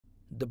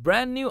The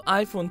brand new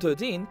iPhone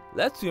 13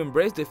 lets you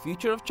embrace the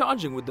future of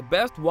charging with the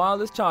best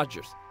wireless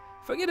chargers.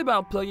 Forget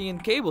about plugging in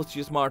cables to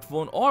your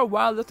smartphone or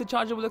wirelessly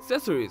chargeable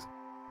accessories.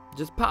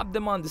 Just pop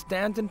them on the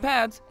stands and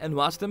pads and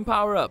watch them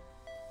power up.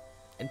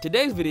 In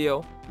today's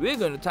video, we're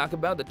going to talk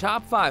about the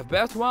top 5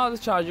 best wireless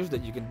chargers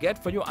that you can get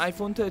for your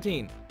iPhone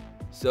 13.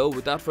 So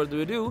without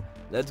further ado,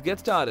 let's get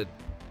started.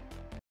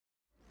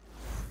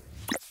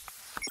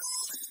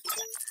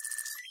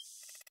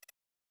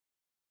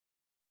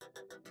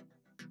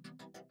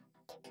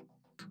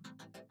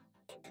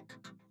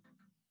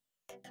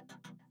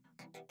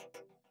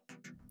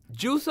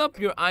 Juice up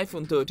your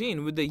iPhone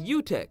 13 with the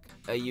U-Tech,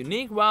 a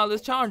unique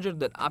wireless charger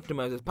that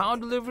optimizes power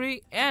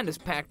delivery and is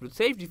packed with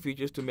safety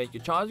features to make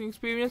your charging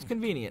experience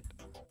convenient.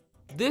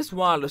 This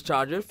wireless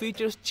charger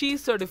features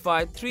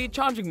CHEES-certified 3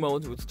 charging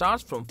modes which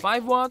starts from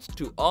 5 watts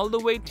to all the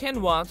way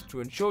 10 watts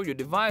to ensure your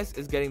device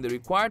is getting the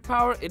required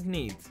power it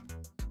needs.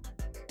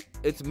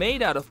 It's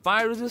made out of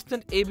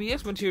fire-resistant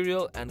ABS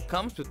material and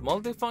comes with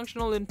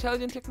multifunctional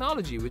intelligent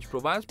technology which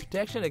provides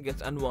protection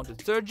against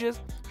unwanted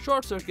surges,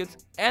 short circuits,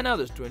 and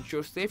others to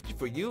ensure safety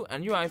for you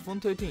and your iPhone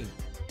 13.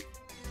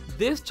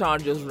 This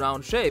charger's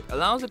round shape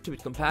allows it to be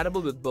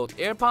compatible with both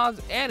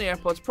AirPods and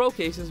AirPods Pro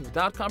cases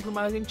without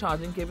compromising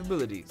charging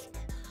capabilities.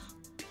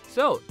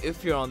 So,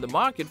 if you're on the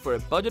market for a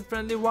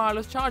budget-friendly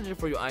wireless charger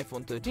for your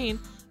iPhone 13,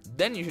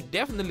 then you should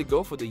definitely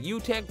go for the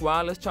U-Tech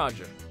wireless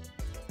charger.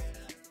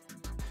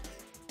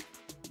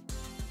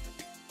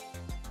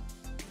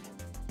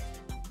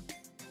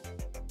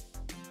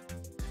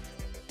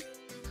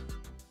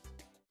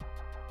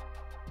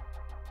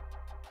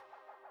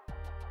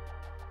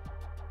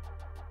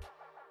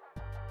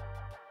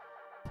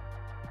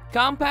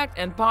 Compact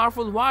and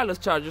powerful wireless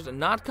chargers are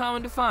not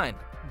common to find,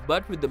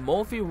 but with the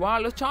Mophie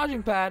wireless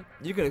charging pad,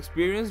 you can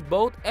experience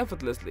both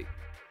effortlessly.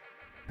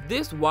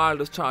 This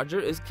wireless charger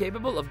is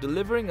capable of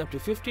delivering up to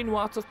 15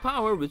 watts of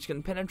power which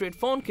can penetrate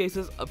phone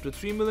cases up to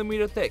 3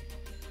 mm thick.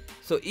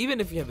 So even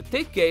if you have a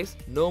thick case,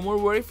 no more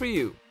worry for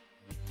you.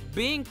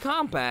 Being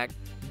compact,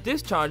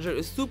 this charger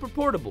is super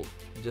portable.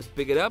 Just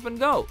pick it up and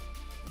go.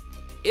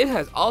 It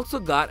has also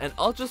got an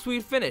ultra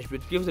sweet finish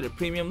which gives it a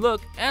premium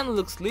look and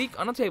looks sleek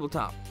on a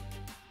tabletop.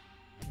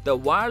 The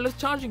wireless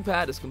charging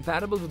pad is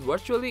compatible with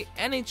virtually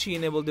any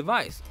Qi-enabled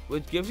device,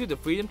 which gives you the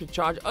freedom to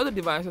charge other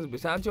devices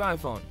besides your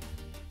iPhone.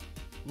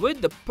 With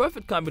the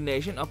perfect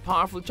combination of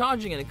powerful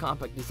charging and a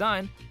compact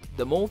design,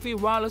 the Mophie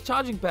wireless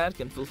charging pad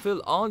can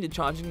fulfill all your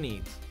charging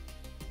needs.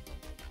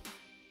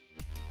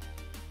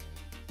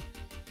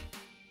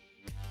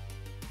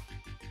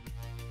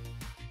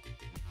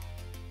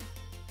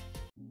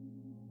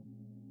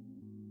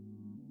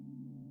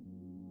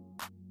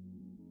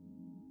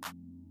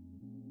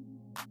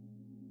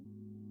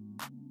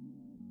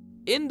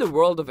 In the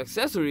world of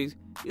accessories,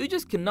 you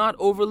just cannot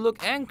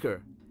overlook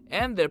Anker,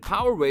 and their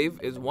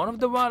PowerWave is one of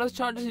the wireless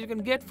chargers you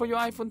can get for your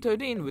iPhone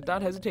 13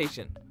 without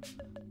hesitation.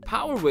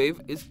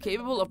 PowerWave is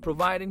capable of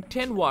providing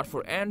 10 watts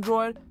for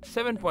Android,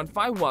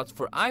 7.5 watts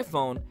for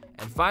iPhone,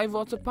 and 5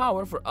 watts of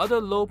power for other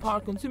low power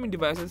consuming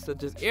devices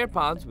such as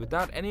AirPods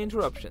without any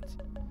interruptions.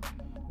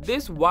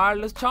 This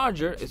wireless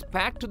charger is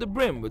packed to the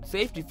brim with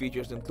safety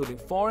features including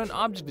foreign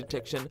object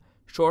detection,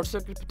 short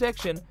circuit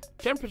protection,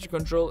 temperature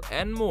control,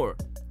 and more,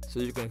 so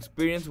you can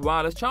experience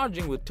wireless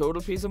charging with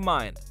total peace of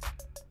mind.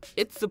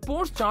 It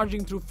supports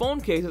charging through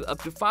phone cases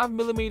up to 5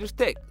 mm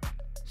thick,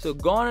 so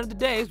gone are the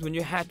days when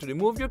you had to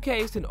remove your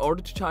case in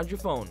order to charge your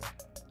phone.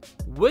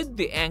 With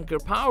the Anker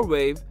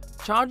PowerWave,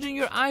 charging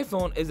your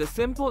iPhone is as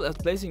simple as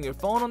placing your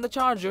phone on the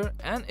charger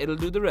and it'll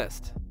do the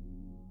rest.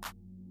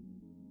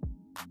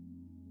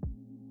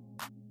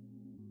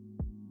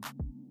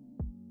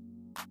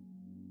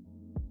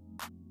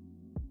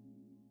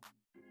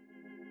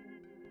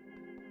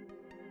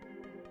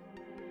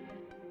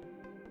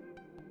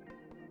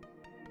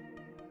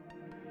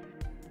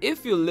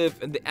 If you live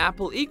in the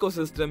Apple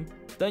ecosystem,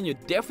 then you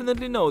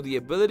definitely know the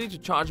ability to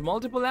charge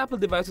multiple Apple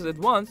devices at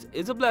once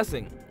is a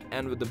blessing.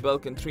 And with the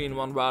Belkin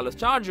 3-in-1 wireless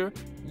charger,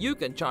 you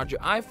can charge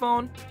your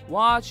iPhone,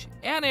 watch,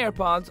 and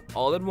AirPods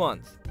all at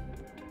once.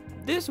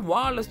 This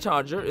wireless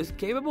charger is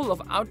capable of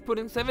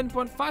outputting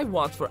 7.5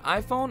 watts for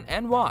iPhone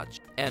and watch,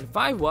 and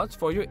 5 watts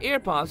for your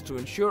AirPods to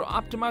ensure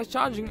optimized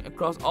charging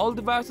across all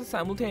devices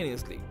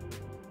simultaneously.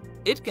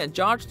 It can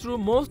charge through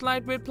most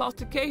lightweight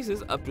plastic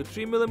cases up to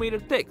 3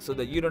 mm thick so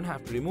that you don't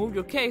have to remove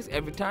your case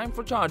every time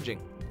for charging.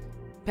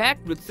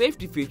 Packed with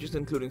safety features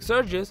including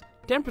surges,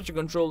 temperature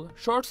control,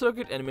 short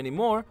circuit, and many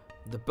more,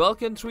 the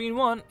Belkin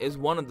 3-in-1 is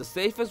one of the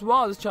safest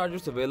wireless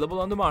chargers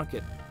available on the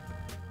market.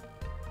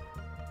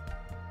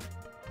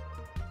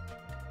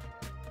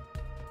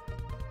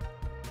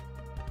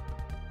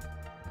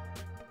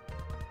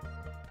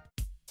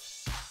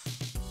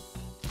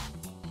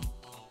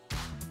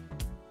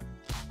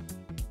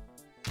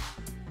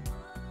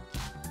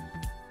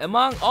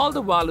 Among all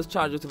the wireless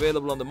chargers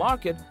available on the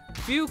market,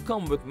 few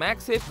come with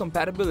MagSafe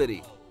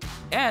compatibility.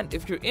 And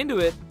if you're into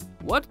it,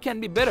 what can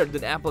be better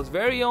than Apple's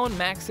very own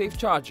MagSafe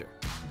charger?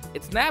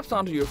 It snaps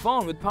onto your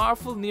phone with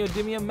powerful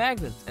neodymium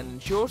magnets and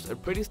ensures a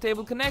pretty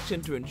stable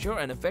connection to ensure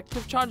an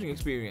effective charging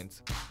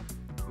experience.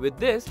 With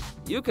this,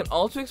 you can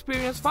also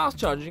experience fast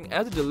charging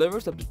as it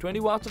delivers up to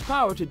 20 watts of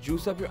power to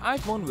juice up your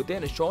iPhone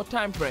within a short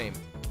time frame.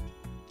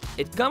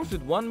 It comes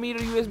with 1 meter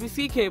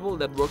USB-C cable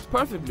that works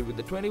perfectly with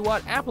the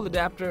 20-watt Apple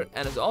adapter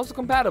and is also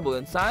compatible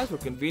in size for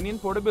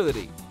convenient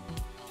portability.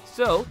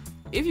 So,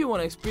 if you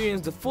want to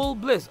experience the full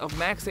bliss of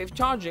MagSafe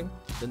charging,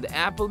 then the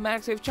Apple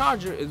MagSafe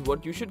charger is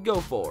what you should go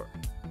for.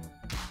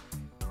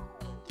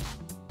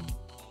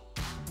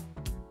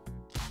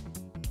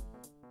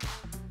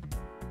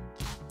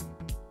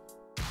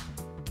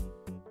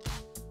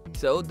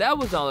 So that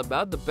was all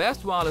about the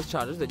best wireless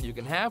chargers that you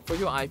can have for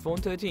your iPhone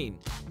 13.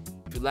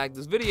 If you liked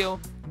this video,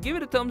 give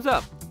it a thumbs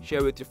up,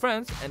 share with your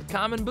friends, and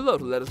comment below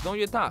to let us know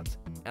your thoughts.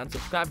 And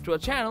subscribe to our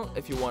channel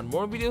if you want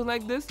more videos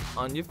like this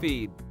on your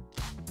feed.